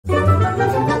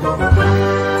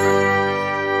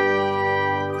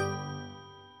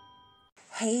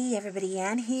everybody,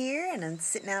 Ann here, and I'm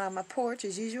sitting out on my porch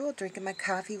as usual, drinking my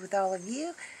coffee with all of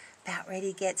you. About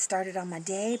ready to get started on my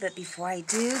day, but before I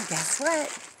do, guess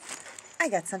what? I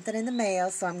got something in the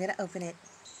mail, so I'm going to open it.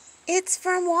 It's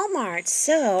from Walmart,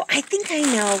 so I think I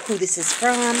know who this is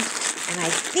from, and I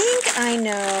think I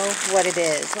know what it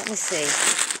is. Let me see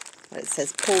what it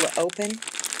says. Pull to open.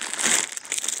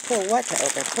 Pull what to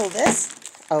open? Pull this?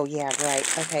 Oh, yeah,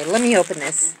 right. Okay, let me open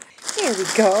this. Here we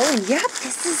go, and yep,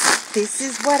 this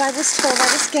is what I was told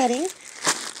I was getting.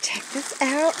 Check this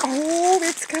out. Oh,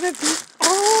 it's gonna be,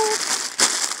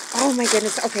 oh my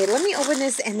goodness. Okay, let me open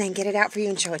this and then get it out for you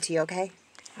and show it to you, okay?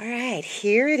 All right,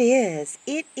 here it is.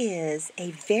 It is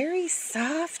a very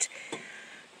soft,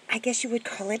 I guess you would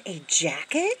call it a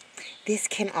jacket. This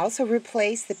can also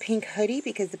replace the pink hoodie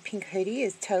because the pink hoodie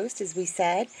is toast, as we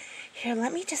said. Here,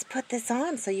 let me just put this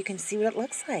on so you can see what it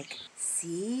looks like.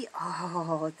 See?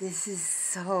 Oh, this is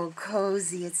so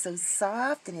cozy. It's so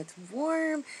soft and it's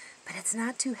warm, but it's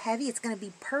not too heavy. It's going to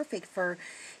be perfect for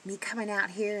me coming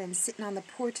out here and sitting on the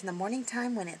porch in the morning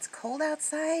time when it's cold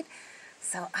outside.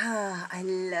 So, I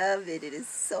love it. It is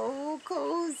so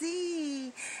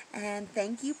cozy. And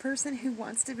thank you, person who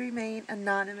wants to remain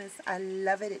anonymous. I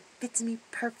love it. It fits me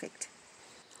perfect.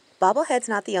 Bobblehead's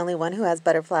not the only one who has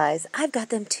butterflies. I've got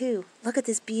them too. Look at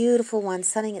this beautiful one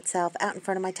sunning itself out in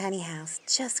front of my tiny house.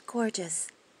 Just gorgeous.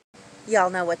 Y'all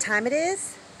know what time it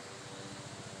is?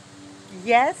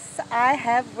 Yes, I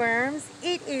have worms.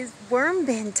 It is worm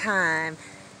bin time.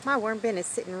 My worm bin is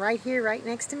sitting right here, right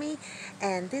next to me.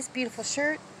 And this beautiful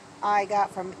shirt I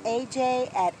got from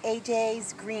AJ at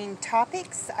AJ's Green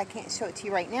Topics. I can't show it to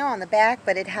you right now on the back,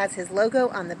 but it has his logo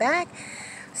on the back.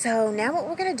 So now what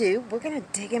we're going to do, we're going to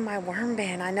dig in my worm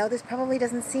bin. I know this probably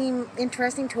doesn't seem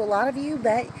interesting to a lot of you,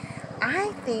 but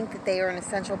I think that they are an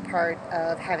essential part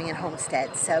of having a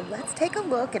homestead. So let's take a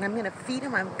look, and I'm going to feed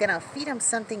them. I'm going to feed them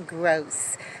something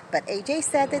gross. But AJ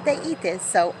said that they eat this,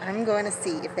 so I'm going to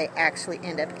see if they actually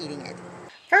end up eating it.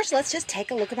 First, let's just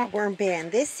take a look at my worm bin.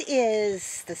 This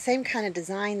is the same kind of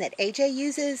design that AJ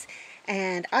uses,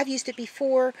 and I've used it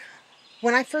before.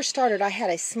 When I first started, I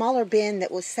had a smaller bin that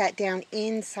was sat down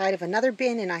inside of another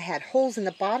bin, and I had holes in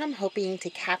the bottom, hoping to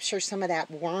capture some of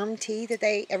that worm tea that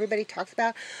everybody talks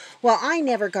about. Well, I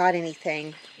never got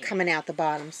anything coming out the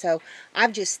bottom, so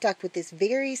I've just stuck with this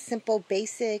very simple,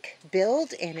 basic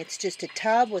build, and it's just a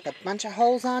tub with a bunch of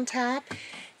holes on top,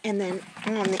 and then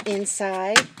on the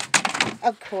inside,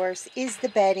 of course, is the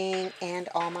bedding and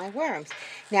all my worms.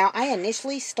 Now, I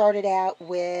initially started out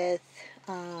with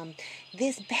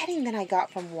this bedding that I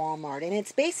got from Walmart, and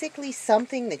it's basically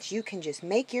something that you can just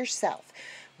make yourself,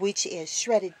 which is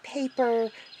shredded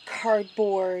paper,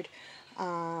 cardboard,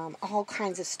 all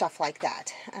kinds of stuff like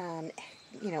that.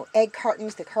 You know, egg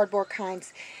cartons, the cardboard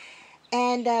kinds.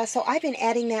 And so I've been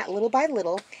adding that little by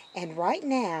little, and right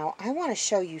now I want to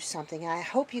show you something. I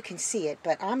hope you can see it,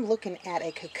 but I'm looking at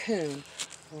a cocoon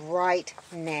right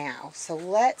now. So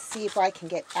let's see if I can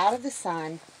get out of the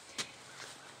sun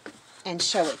and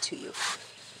show it to you.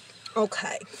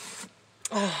 Okay.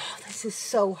 Oh, this is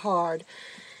so hard.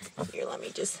 Here, let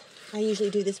me just, I usually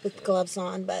do this with gloves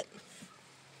on, but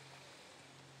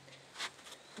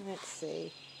let's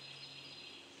see.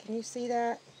 Can you see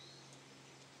that?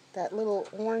 That little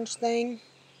orange thing?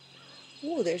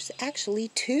 Ooh, there's actually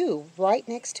two right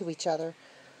next to each other.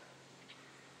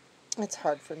 It's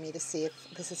hard for me to see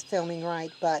if this is filming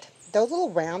right, but those little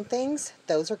round things,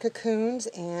 those are cocoons,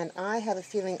 and I have a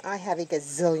feeling I have a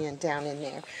gazillion down in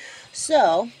there.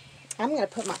 So I'm going to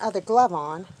put my other glove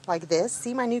on like this.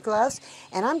 See my new gloves?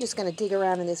 And I'm just going to dig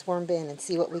around in this worm bin and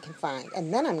see what we can find.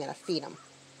 And then I'm going to feed them.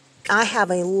 I have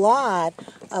a lot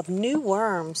of new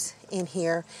worms in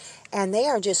here, and they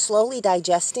are just slowly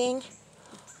digesting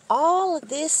all of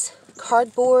this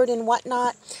cardboard and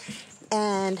whatnot.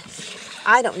 And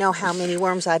I don't know how many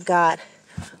worms I've got,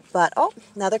 but oh,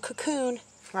 another cocoon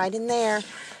right in there.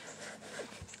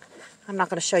 I'm not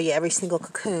going to show you every single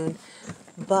cocoon,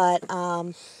 but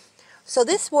so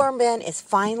this worm bin is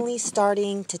finally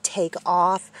starting to take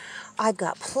off. I've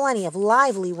got plenty of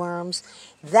lively worms.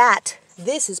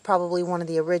 This is probably one of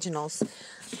the originals.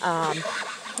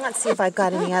 Let's see if I've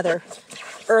got any other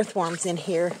earthworms in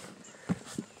here.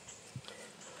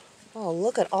 Oh,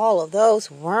 look at all of those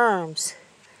worms.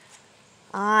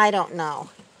 I don't know.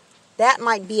 That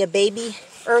might be a baby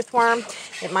earthworm.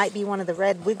 It might be one of the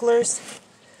red wigglers.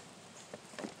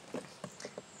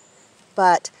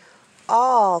 But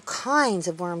all kinds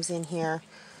of worms in here,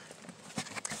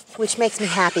 which makes me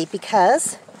happy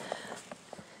because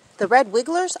the red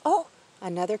wigglers, oh,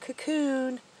 another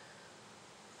cocoon.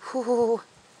 Ooh,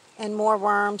 and more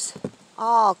worms.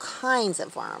 All kinds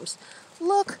of worms.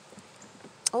 Look.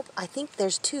 Oh, I think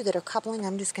there's two that are coupling.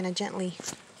 I'm just going to gently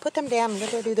put them down and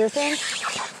let them do their thing.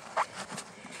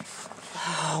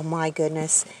 Oh my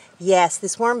goodness. Yes,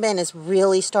 this worm bin is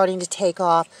really starting to take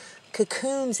off.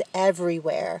 Cocoons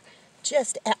everywhere.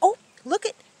 Oh, look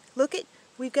it.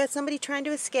 We've got somebody trying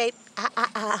to escape.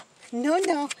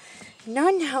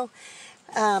 No.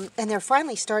 And they're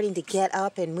finally starting to get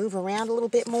up and move around a little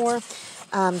bit more.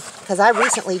 Because I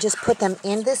recently just put them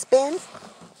in this bin.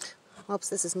 Oops,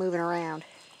 this is moving around.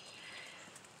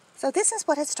 So this is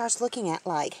what it starts looking at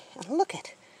like. And look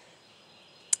it.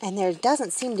 And there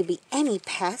doesn't seem to be any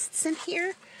pests in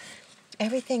here.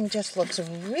 Everything just looks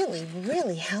really,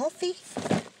 really healthy.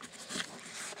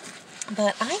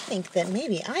 But I think that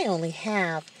maybe I only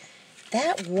have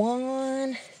that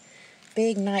one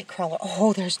big night crawler.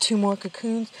 Oh, there's two more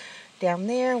cocoons down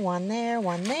there, one there,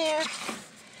 one there.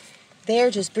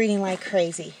 They're just breeding like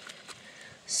crazy.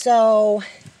 So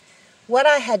what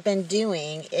I had been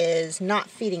doing is not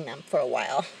feeding them for a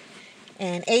while.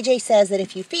 And AJ says that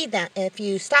if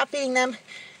you stop feeding them,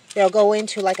 they'll go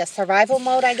into like a survival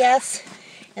mode, I guess,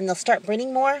 and they'll start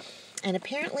breeding more. And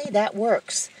apparently that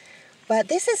works. But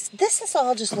this is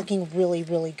all just looking really,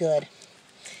 really good.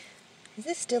 Is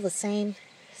this still the same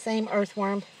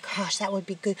earthworm? Gosh, that would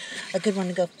be a good one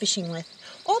to go fishing with.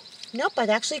 Oh, nope, I've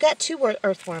actually got two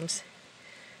earthworms.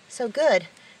 So good.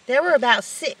 There were about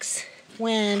 6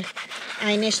 when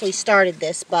I initially started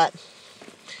this, but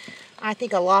I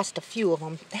think I lost a few of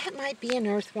them. That might be an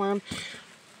earthworm.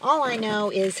 All I know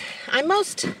is I'm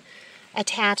most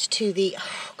attached to the,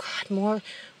 oh God,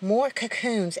 more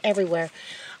cocoons everywhere.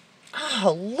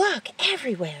 Oh, look,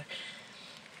 everywhere.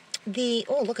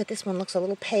 Oh, look at this one, looks a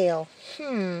little pale.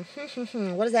 What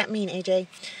does that mean, AJ?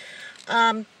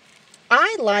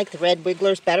 I like the red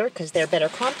wigglers better because they're better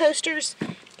composters,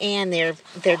 and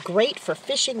they're great for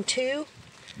fishing too.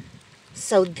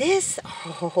 So this,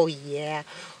 oh yeah,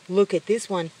 look at this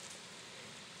one.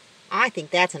 I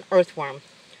think that's an earthworm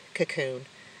cocoon,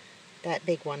 that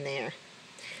big one there.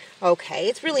 Okay,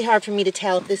 it's really hard for me to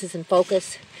tell if this is in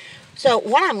focus. So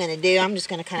what I'm going to do, I'm just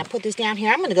going to kind of put this down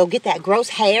here. I'm going to go get that gross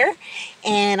hair,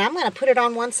 and I'm going to put it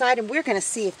on one side, and we're going to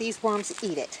see if these worms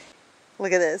eat it.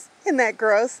 Look at this. Isn't that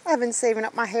gross? I've been saving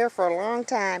up my hair for a long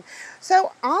time.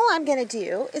 So all I'm going to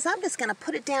do is I'm just going to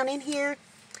put it down in here,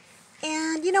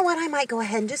 and you know what? I might go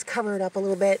ahead and just cover it up a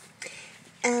little bit,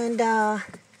 and then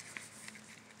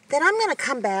I'm going to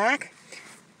come back.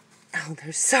 Oh,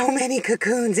 there's so many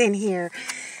cocoons in here.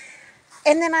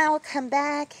 And then I'll come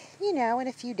back, you know, in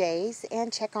a few days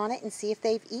and check on it and see if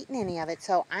they've eaten any of it.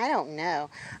 So I don't know.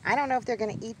 I don't know if they're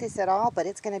going to eat this at all, but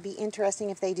it's going to be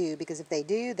interesting if they do. Because if they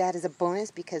do, that is a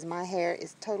bonus because my hair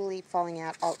is totally falling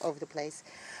out all over the place.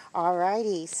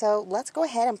 Alrighty, so let's go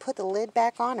ahead and put the lid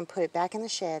back on and put it back in the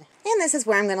shed. And this is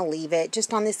where I'm going to leave it,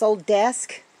 just on this old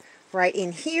desk right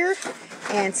in here.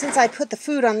 And since I put the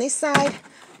food on this side,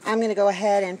 I'm going to go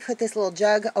ahead and put this little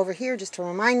jug over here just to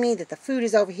remind me that the food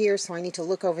is over here, so I need to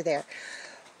look over there.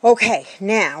 Okay,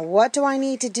 now what do I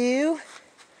need to do?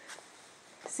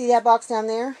 See that box down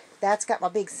there? That's got my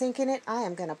big sink in it. I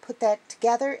am going to put that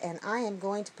together, and I am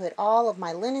going to put all of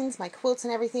my linens, my quilts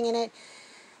and everything in it,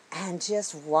 and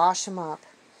just wash them up.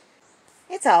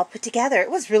 It's all put together. It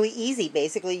was really easy.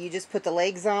 Basically, you just put the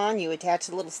legs on, you attach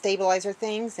the little stabilizer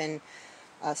things, and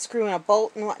screw in a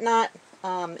bolt and whatnot.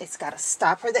 It's got a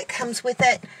stopper that comes with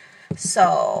it.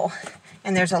 So,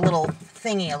 and there's a little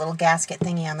thingy, a little gasket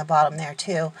thingy on the bottom there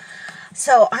too.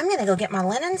 So I'm going to go get my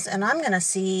linens, and I'm going to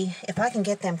see if I can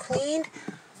get them cleaned.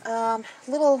 Two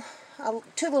little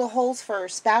holes for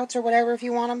spouts or whatever if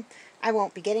you want them. I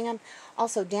won't be getting them.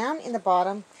 Also down in the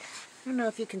bottom, I don't know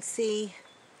if you can see,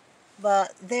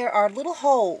 but there are little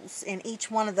holes in each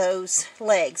one of those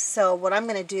legs. So what I'm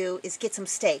going to do is get some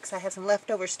stakes. I have some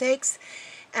leftover stakes,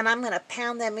 and I'm going to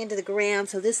pound them into the ground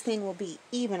so this thing will be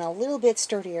even a little bit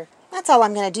sturdier. That's all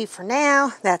I'm going to do for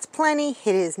now. That's plenty.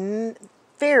 It is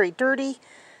very dirty.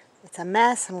 It's a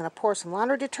mess. I'm going to pour some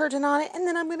laundry detergent on it, and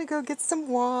then I'm going to go get some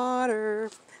water.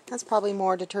 That's probably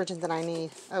more detergent than I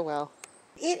need. Oh well.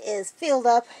 It is filled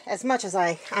up as much as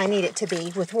I need it to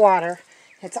be with water.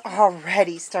 It's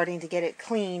already starting to get it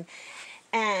clean,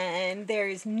 and there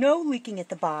is no leaking at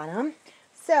the bottom.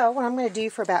 So what I'm going to do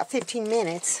for about 15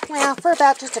 minutes, well, for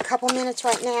about just a couple minutes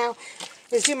right now,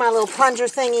 is do my little plunger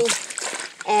thingy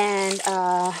and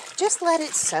just let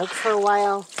it soak for a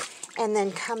while, and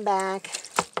then come back,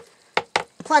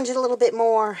 plunge it a little bit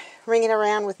more, wring it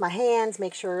around with my hands,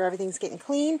 make sure everything's getting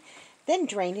clean, then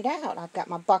drain it out. I've got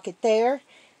my bucket there,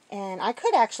 and I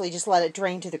could actually just let it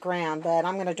drain to the ground, but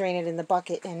I'm going to drain it in the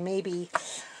bucket, and maybe,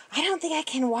 I don't think I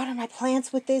can water my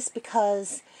plants with this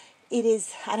because it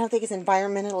is, I don't think it's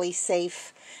environmentally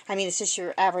safe. I mean, it's just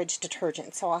your average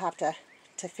detergent, so I'll have to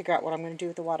figure out what I'm going to do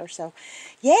with the water. So,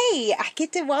 yay, I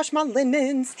get to wash my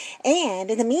linens. And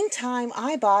in the meantime,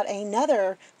 I bought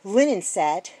another linen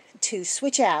set to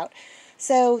switch out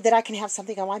so that I can have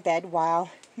something on my bed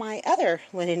while my other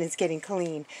linen is getting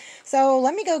clean. So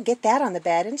let me go get that on the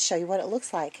bed and show you what it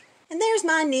looks like. And there's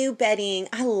my new bedding.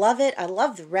 I love it. I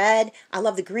love the red. I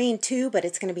love the green too, but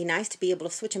it's going to be nice to be able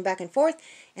to switch them back and forth.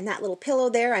 And that little pillow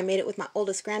there, I made it with my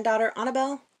oldest granddaughter,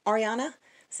 Ariana.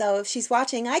 So if she's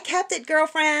watching, I kept it,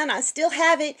 girlfriend. I still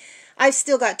have it. I've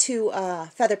still got two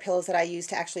feather pillows that I use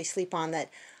to actually sleep on that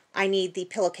I need the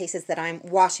pillowcases that I'm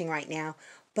washing right now.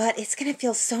 But it's going to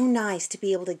feel so nice to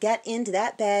be able to get into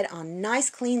that bed on nice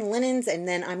clean linens, and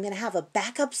then I'm going to have a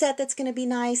backup set that's going to be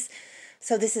nice.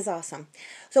 So this is awesome.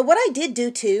 So what I did do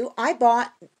too, I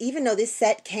bought, even though this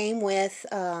set came with,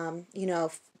 you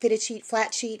know, fitted sheet,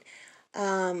 flat sheet,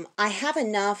 I have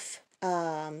enough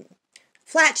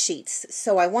flat sheets,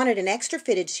 so I wanted an extra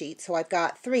fitted sheet, so I've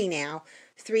got 3 now,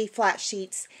 3 flat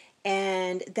sheets.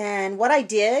 And then what I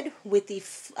did with the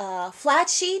flat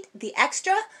sheet, the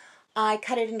extra, I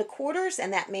cut it into quarters,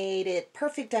 and that made it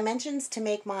perfect dimensions to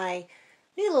make my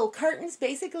new little curtains.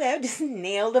 Basically, I just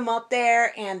nailed them up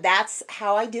there, and that's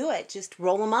how I do it. Just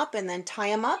roll them up and then tie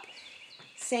them up.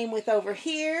 Same with over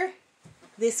here.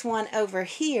 This one over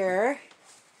here,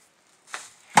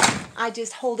 I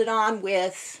just hold it on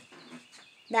with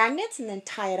magnets and then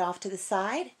tie it off to the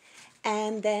side.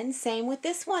 And then same with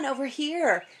this one over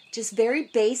here. Just very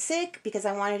basic because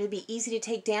I want it to be easy to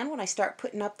take down when I start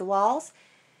putting up the walls.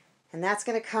 And that's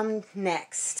going to come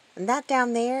next. And that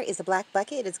down there is a black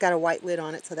bucket. It's got a white lid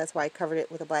on it, so that's why I covered it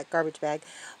with a black garbage bag.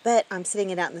 But I'm sitting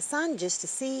it out in the sun just to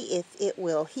see if it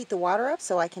will heat the water up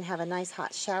so I can have a nice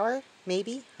hot shower.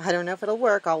 Maybe. I don't know if it'll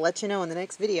work. I'll let you know in the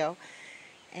next video.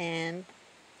 And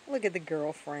look at the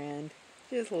girlfriend.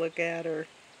 Just look at her.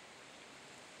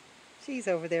 She's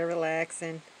over there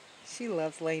relaxing. She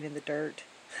loves laying in the dirt.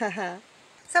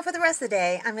 So for the rest of the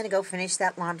day, I'm going to go finish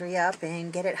that laundry up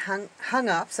and get it hung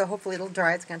up. So hopefully it'll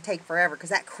dry. It's going to take forever because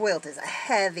that quilt is a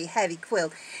heavy, heavy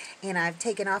quilt. And I've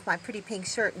taken off my pretty pink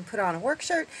shirt and put on a work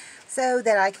shirt so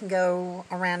that I can go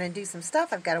around and do some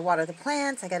stuff. I've got to water the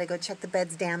plants. I got to go check the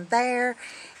beds down there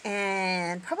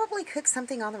and probably cook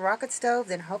something on the rocket stove.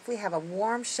 Then hopefully have a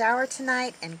warm shower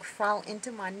tonight and crawl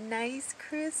into my nice,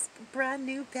 crisp, brand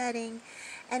new bedding.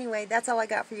 Anyway, that's all I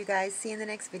got for you guys. See you in the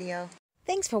next video.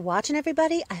 Thanks for watching,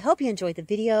 everybody. I hope you enjoyed the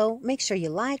video. Make sure you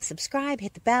like, subscribe,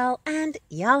 hit the bell, and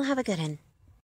y'all have a good one.